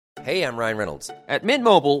Hey, I'm Ryan Reynolds. At Mint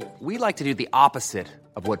Mobile, we like to do the opposite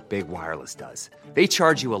of what Big Wireless does. They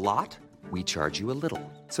charge you a lot, we charge you a little.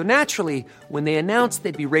 So naturally, when they announced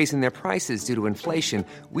they'd be raising their prices due to inflation,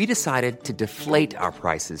 we decided to deflate our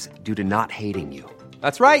prices due to not hating you.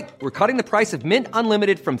 That's right. We're cutting the price of Mint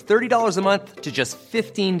Unlimited from $30 a month to just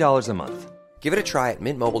 $15 a month. Give it a try at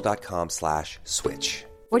mintmobile.com/switch.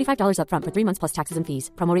 $45 up front for 3 months plus taxes and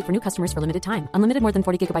fees. Promo rate for new customers for limited time. Unlimited more than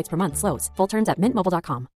 40 gigabytes per month. Slows full terms at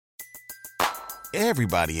mintmobile.com.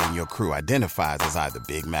 Everybody in your crew identifies as either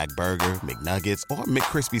Big Mac Burger, McNuggets, or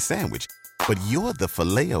McCrispy Sandwich. But you're the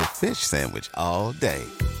Filet-O-Fish Sandwich all day.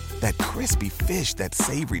 That crispy fish, that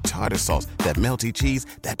savory tartar sauce, that melty cheese,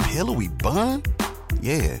 that pillowy bun.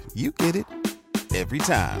 Yeah, you get it. Every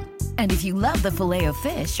time. And if you love the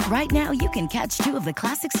Filet-O-Fish, right now you can catch two of the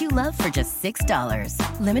classics you love for just $6.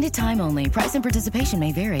 Limited time only. Price and participation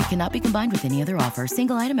may vary. Cannot be combined with any other offer.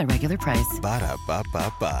 Single item at regular price.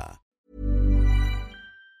 Ba-da-ba-ba-ba.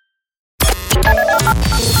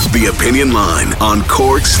 The Opinion Line on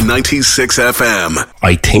Cork's 96 FM.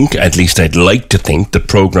 I think, at least I'd like to think, that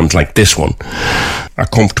programmes like this one are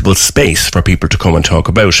comfortable space for people to come and talk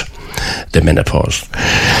about the menopause.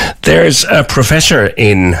 There's a professor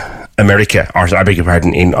in America, or I beg your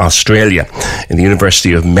pardon, in Australia, in the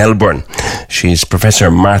University of Melbourne. She's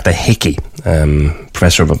Professor Martha Hickey,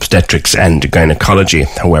 Professor of Obstetrics and Gynecology,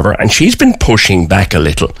 however, and she's been pushing back a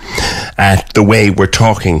little at the way we're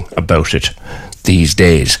talking about it these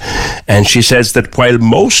days. And she says that while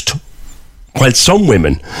some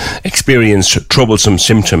women experience troublesome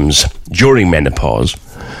symptoms during menopause,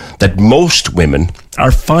 that most women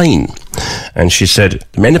are fine. And she said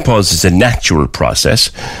menopause is a natural process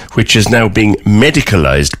which is now being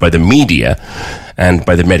medicalised by the media and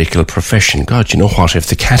by the medical profession. God, you know what? If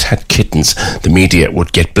the cat had kittens, the media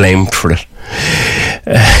would get blamed for it.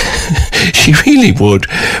 She really would.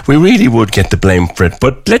 We really would get the blame for it.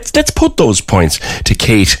 But let's put those points to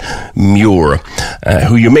Kate Muir,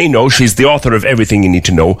 who you may know. She's the author of Everything You Need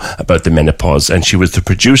to Know About the Menopause, and she was the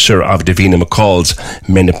producer of Davina McCall's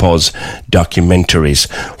Menopause documentaries.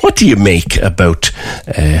 What do you make about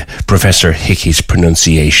Professor Hickey's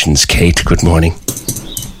pronunciations, Kate? Good morning.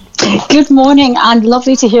 Good morning, and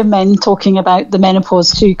lovely to hear men talking about the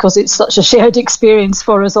menopause too, because it's such a shared experience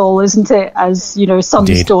for us all, isn't it? As you know,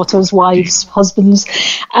 sons, Indeed. Daughters, wives, husbands.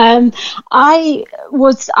 I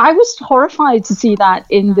was horrified to see that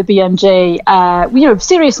in the BMJ,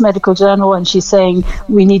 serious medical journal, and she's saying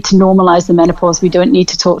we need to normalise the menopause. We don't need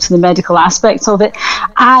to talk to the medical aspects of it.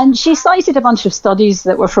 And she cited a bunch of studies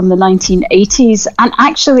that were from the 1980s, and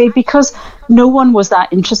actually, because no one was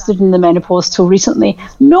that interested in the menopause till recently,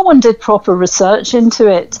 no one did proper research into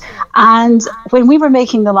it. And when we were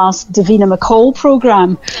making the last Davina McCall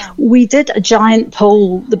programme, we did a giant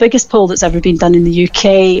poll, the biggest poll that's ever been done in the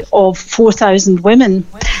UK, of 4,000 women.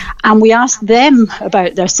 And we asked them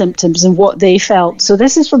about their symptoms and what they felt. So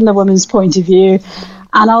this is from the women's point of view.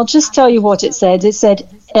 And I'll just tell you what it said. It said,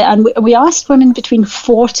 and we asked women between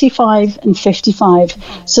 45 and 55.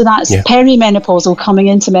 So that's perimenopausal, coming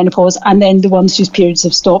into menopause, and then the ones whose periods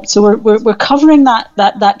have stopped. So we're covering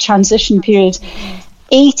that transition period.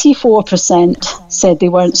 84% said they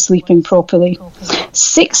weren't sleeping properly.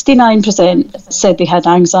 69% said they had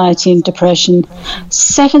anxiety and depression.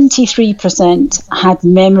 73% had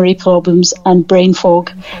memory problems and brain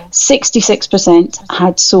fog. 66%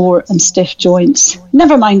 had sore and stiff joints.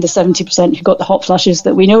 Never mind the 70% who got the hot flushes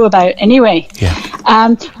that we know about anyway.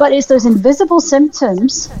 But it's those invisible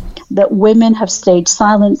symptoms that women have stayed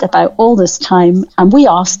silent about all this time, and we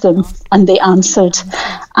asked them and they answered.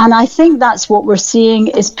 And I think that's what we're seeing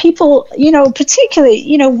is people,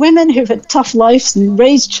 particularly, women who've had tough lives and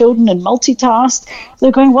raised children and multitasked,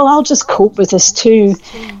 they're going, well, I'll just cope with this too.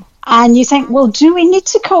 And you think, well, do we need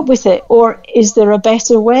to cope with it, or is there a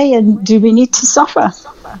better way, and do we need to suffer?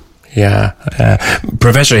 Yeah,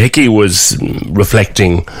 Professor Hickey was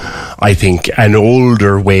reflecting, I think, an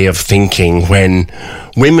older way of thinking when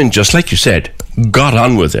women, just like you said, got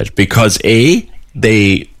on with it because they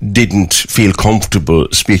didn't feel comfortable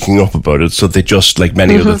speaking up about it, so they just, like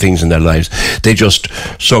many other things in their lives, they just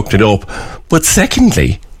soaked it up. But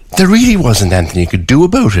secondly, there really wasn't anything you could do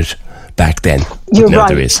about it back then. You're now right.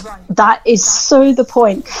 There is. That is so the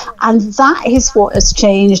point. And that is what has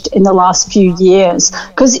changed in the last few years.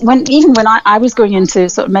 Because when I was going into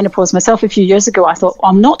sort of menopause myself a few years ago, I thought,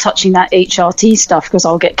 I'm not touching that HRT stuff because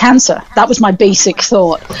I'll get cancer. That was my basic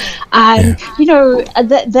thought. And,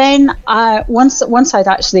 then once I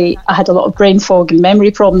had a lot of brain fog and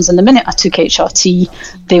memory problems, and the minute I took HRT,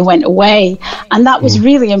 they went away. And that was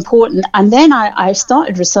really important. And then I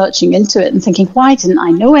started researching into it and thinking, why didn't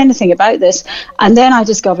I know anything about about this. And then I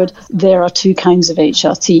discovered there are two kinds of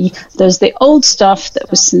HRT. There's the old stuff that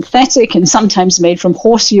was synthetic and sometimes made from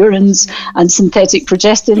horse urines and synthetic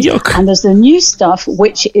progestins. Yuck. And there's the new stuff,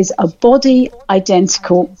 which is a body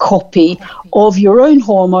identical copy of your own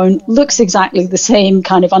hormone, looks exactly the same,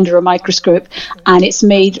 kind of under a microscope, and it's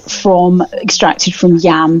extracted from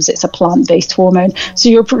yams. It's a plant-based hormone. So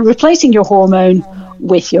you're replacing your hormone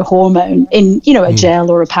with your hormone in, a gel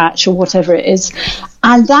or a patch or whatever it is.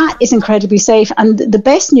 And that is incredibly safe. And the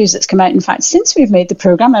best news that's come out, in fact, since we've made the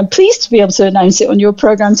program, I'm pleased to be able to announce it on your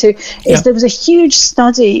program too, is there was a huge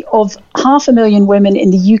study of 500,000 women in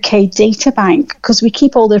the UK data bank, because we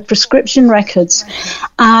keep all their prescription records.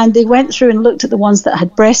 And they went through and looked at the ones that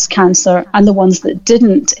had breast cancer and the ones that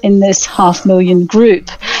didn't in this 500,000 group.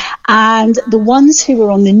 And the ones who were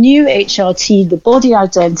on the new HRT, the body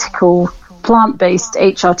identical plant-based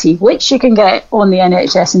HRT, which you can get on the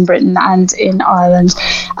NHS in Britain and in Ireland,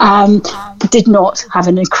 did not have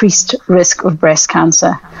an increased risk of breast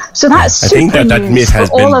cancer. So that's I think that myth has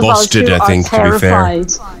been busted, I think, to be fair.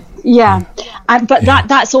 Yeah, but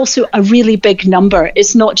that's also a really big number.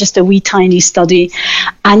 It's not just a wee tiny study.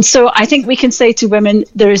 And so I think we can say to women,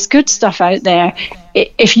 there is good stuff out there.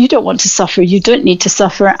 If you don't want to suffer, you don't need to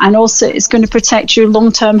suffer. And also it's going to protect your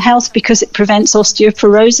long-term health because it prevents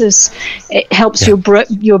osteoporosis. It helps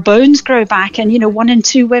your bones grow back. And, 1 in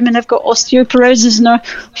 2 women have got osteoporosis and are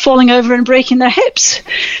falling over and breaking their hips.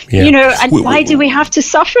 Yeah. And why do we have to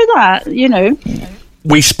suffer that,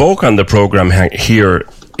 We spoke on the programme here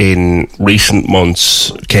in recent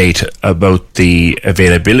months, Kate, about the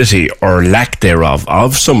availability or lack thereof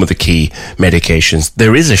of some of the key medications.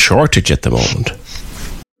 There is a shortage at the moment.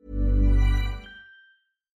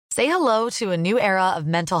 Say hello to a new era of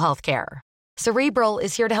mental health care. Cerebral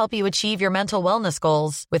is here to help you achieve your mental wellness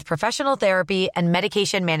goals with professional therapy and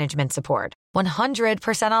medication management support.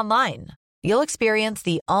 100% online. You'll experience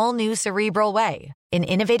the all-new Cerebral Way, an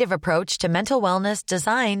innovative approach to mental wellness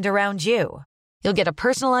designed around you. You'll get a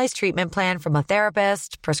personalized treatment plan from a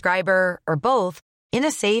therapist, prescriber, or both in a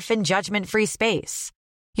safe and judgment-free space.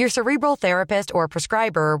 Your Cerebral therapist or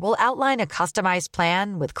prescriber will outline a customized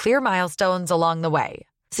plan with clear milestones along the way,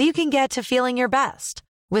 so you can get to feeling your best.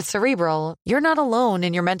 With Cerebral, you're not alone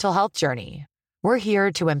in your mental health journey. We're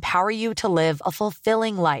here to empower you to live a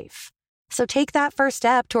fulfilling life. So take that first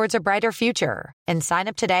step towards a brighter future and sign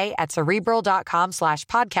up today at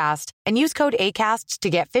Cerebral.com/podcast and use code ACAST to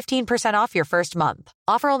get 15% off your first month.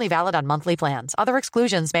 Offer only valid on monthly plans. Other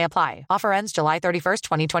exclusions may apply. Offer ends July 31st,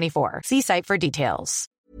 2024. See site for details.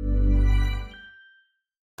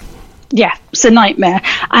 Yeah, it's a nightmare.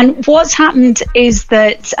 And what's happened is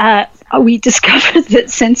that we discovered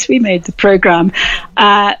that since we made the programme,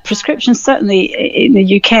 prescriptions certainly in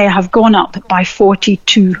the UK have gone up by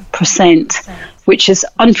 42%, which is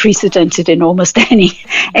unprecedented in almost any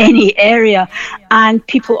area. And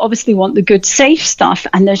people obviously want the good, safe stuff,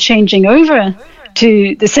 and they're changing over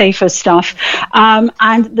to the safer stuff.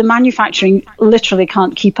 And the manufacturing literally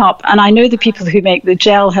can't keep up. And I know the people who make the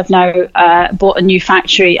gel have now bought a new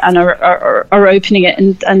factory and are opening it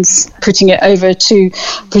and putting it over to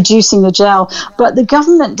producing the gel. But the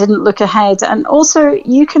government didn't look ahead. And also,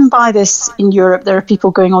 you can buy this in Europe. There are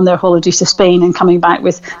people going on their holiday to Spain and coming back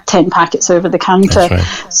with 10 packets over the counter. Right.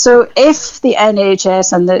 So if the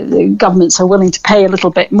NHS and the governments are willing to pay a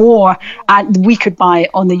little bit more, we could buy it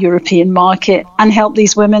on the European market and help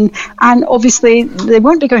these women. And obviously they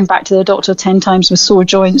won't be going back to their doctor 10 times with sore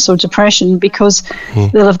joints or depression, because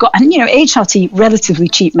they'll have got, and HRT, relatively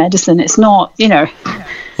cheap medicine. It's not,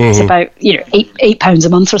 it's about £8 a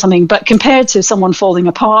month or something, but compared to someone falling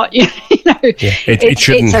apart, it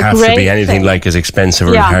shouldn't have to be anything like as expensive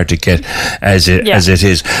or hard to get as it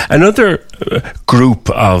is. Another group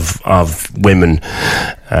of women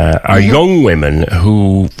are young women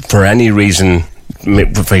who, for any reason,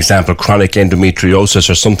 for example, chronic endometriosis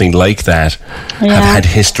or something like that, have had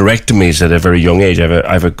hysterectomies at a very young age. I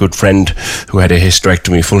have a good friend who had a full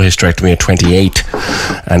hysterectomy at 28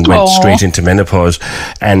 and went straight into menopause.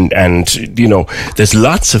 And there's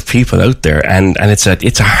lots of people out there, and it's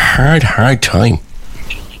a hard time.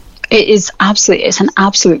 It's an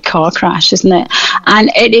absolute car crash, isn't it? And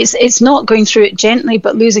it's not going through it gently,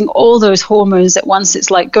 but losing all those hormones at once. It's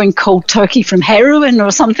like going cold turkey from heroin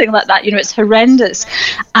or something like that. It's horrendous.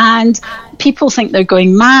 And people think they're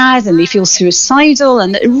going mad and they feel suicidal,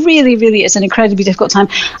 and it really, really is an incredibly difficult time.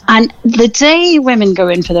 And the day women go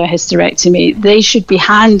in for their hysterectomy, they should be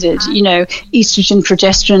handed, estrogen,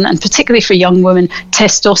 progesterone, and particularly for young women,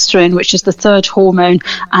 testosterone, which is the third hormone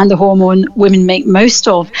and the hormone women make most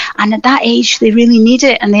of. And at that age, they really need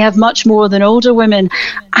it, and they have much more than older women.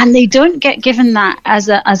 And they don't get given that as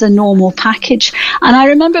a normal package. And I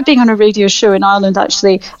remember being on a radio show in Ireland,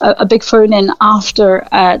 actually, a big phone-in after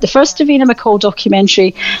the first Davina McCall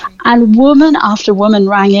documentary, and woman after woman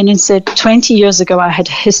rang in and said, 20 years ago I had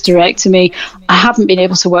a hysterectomy. I haven't been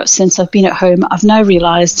able to work since. I've been at home. I've now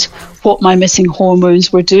realised what my missing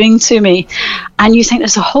hormones were doing to me. And you think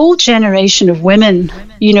there's a whole generation of women,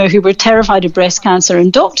 you know, who were terrified of breast cancer,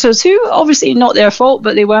 and doctors who, obviously not their fault,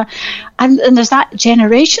 but they were. And there's that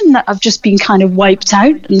generation that have just been kind of wiped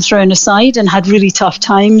out and thrown aside and had really tough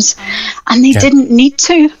times, and they didn't need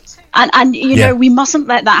to. And you know, we mustn't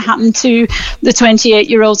let that happen to the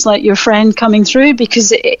 28-year-olds like your friend coming through,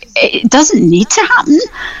 because it doesn't need to happen.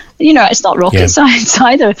 You know, it's not rocket science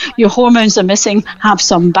either. Your hormones are missing, have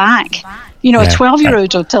some back. You know, a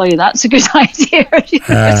 12-year-old will tell you that's a good idea.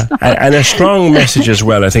 And a strong message as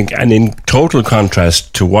well, I think, and in total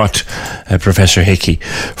contrast to what Professor Hickey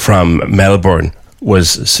from Melbourne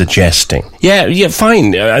was suggesting. Yeah,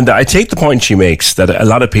 fine. And I take the point she makes that a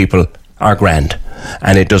lot of people are grand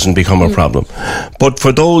and it doesn't become a problem. But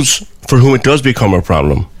for those for whom it does become a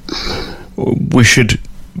problem, we should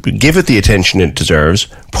give it the attention it deserves,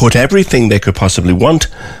 put everything they could possibly want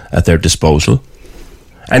at their disposal,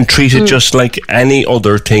 and treat it just like any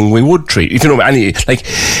other thing we would treat. If you know,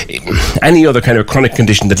 any other kind of chronic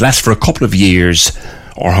condition that lasts for a couple of years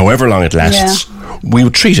or however long it lasts, we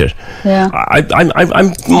would treat it.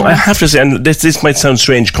 I have to say, and this might sound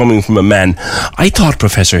strange coming from a man, I thought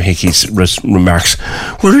Professor Hickey's remarks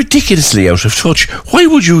were ridiculously out of touch. Why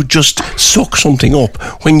would you just suck something up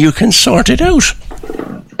when you can sort it out?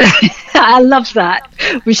 I love that.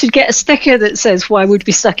 We should get a sticker that says, why would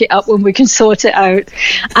we suck it up when we can sort it out?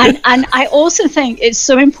 And I also think it's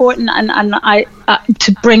so important and I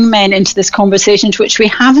to bring men into this conversation, to which we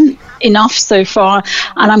haven't enough so far.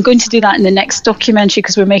 And I'm going to do that in the next documentary,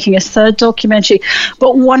 because we're making a third documentary.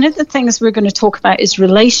 But one of the things we're going to talk about is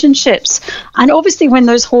relationships. And obviously when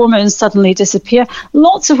those hormones suddenly disappear,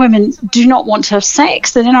 lots of women do not want to have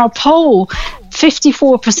sex. And in our poll,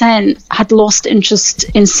 54% had lost interest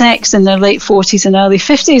in sex in their late 40s and early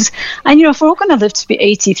 50s. And, you know, if we're all going to live to be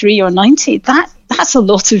 83 or 90, that's a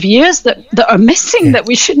lot of years that are missing that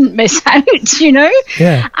we shouldn't miss out, you know?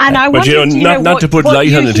 Yeah. And I but, wonder, not to put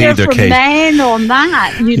light on it either, Kate. Men on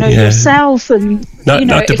that, you know, yourself and...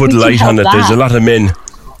 Not to put light on it, there's a lot of men...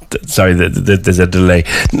 Sorry, there's a delay.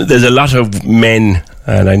 There's a lot of men,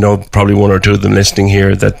 and I know probably one or two of them listening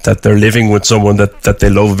here, that they're living with someone that they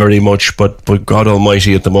love very much, but God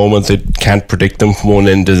Almighty, at the moment they can't predict them from one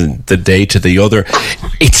end of the day to the other.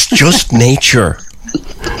 It's just nature.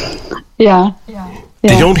 Yeah.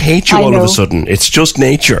 They don't hate you all of a sudden. It's just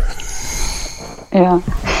nature. Yeah.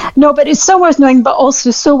 No, but it's so worth knowing, but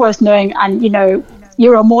also so worth knowing, and, you know,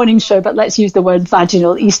 you're a morning show, but let's use the word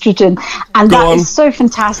vaginal estrogen. And that is so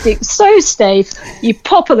fantastic, so safe. You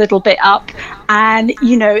pop a little bit up and,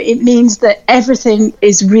 you know, it means that everything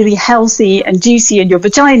is really healthy and juicy and your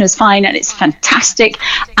vagina's fine and it's fantastic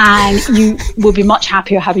and you will be much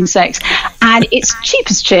happier having sex. And it's cheap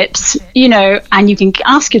as chips, you know, and you can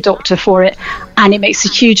ask your doctor for it. And it makes a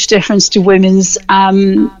huge difference to women's,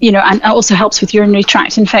 you know, and it also helps with urinary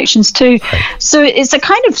tract infections too. So it's a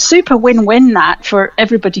kind of super win-win that for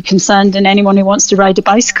everybody concerned and anyone who wants to ride a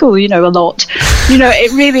bicycle, you know, a lot. You know,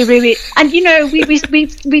 it really, really, and, you know,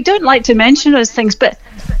 we don't like to mention those things, but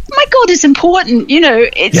my God, it's important. You know,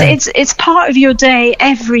 it's part of your day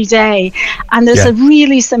every day. And there's a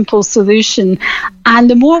really simple solution. And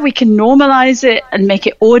the more we can normalize it and make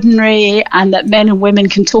it ordinary and that men and women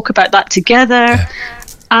can talk about that together,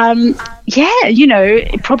 you know,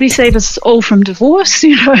 it probably save us all from divorce,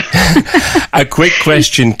 you know. A quick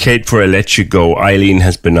question, Kate, before I let you go. Eileen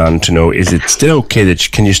has been on to know, is it still okay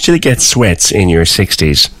that can you still get sweats in your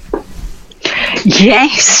 60s?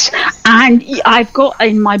 Yes, and I've got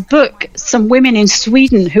in my book some women in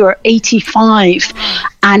Sweden who are 85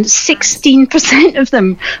 and 16% of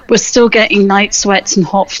them were still getting night sweats and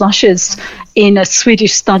hot flushes in a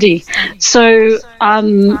Swedish study. So,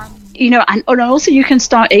 you know, and also you can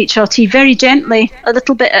start HRT very gently, a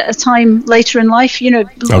little bit at a time later in life. You know,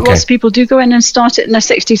 lots of people do go in and start it in their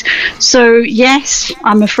 60s. So, yes,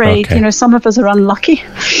 I'm afraid, you know, some of us are unlucky.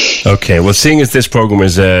 Okay, well, seeing as this programme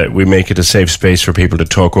is, we make it a safe space for people to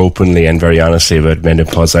talk openly and very honestly about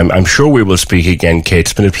menopause, I'm sure we will speak again, Kate.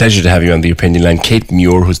 It's been a pleasure to have you on the Opinion Line. Kate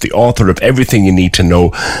Muir, who's the author of Everything You Need to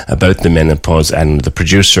Know About the Menopause and the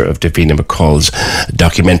producer of Davina McCall's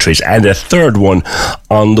documentaries, and a third one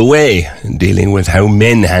on the way, dealing with how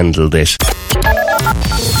men handle this.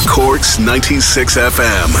 Cork's 96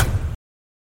 FM.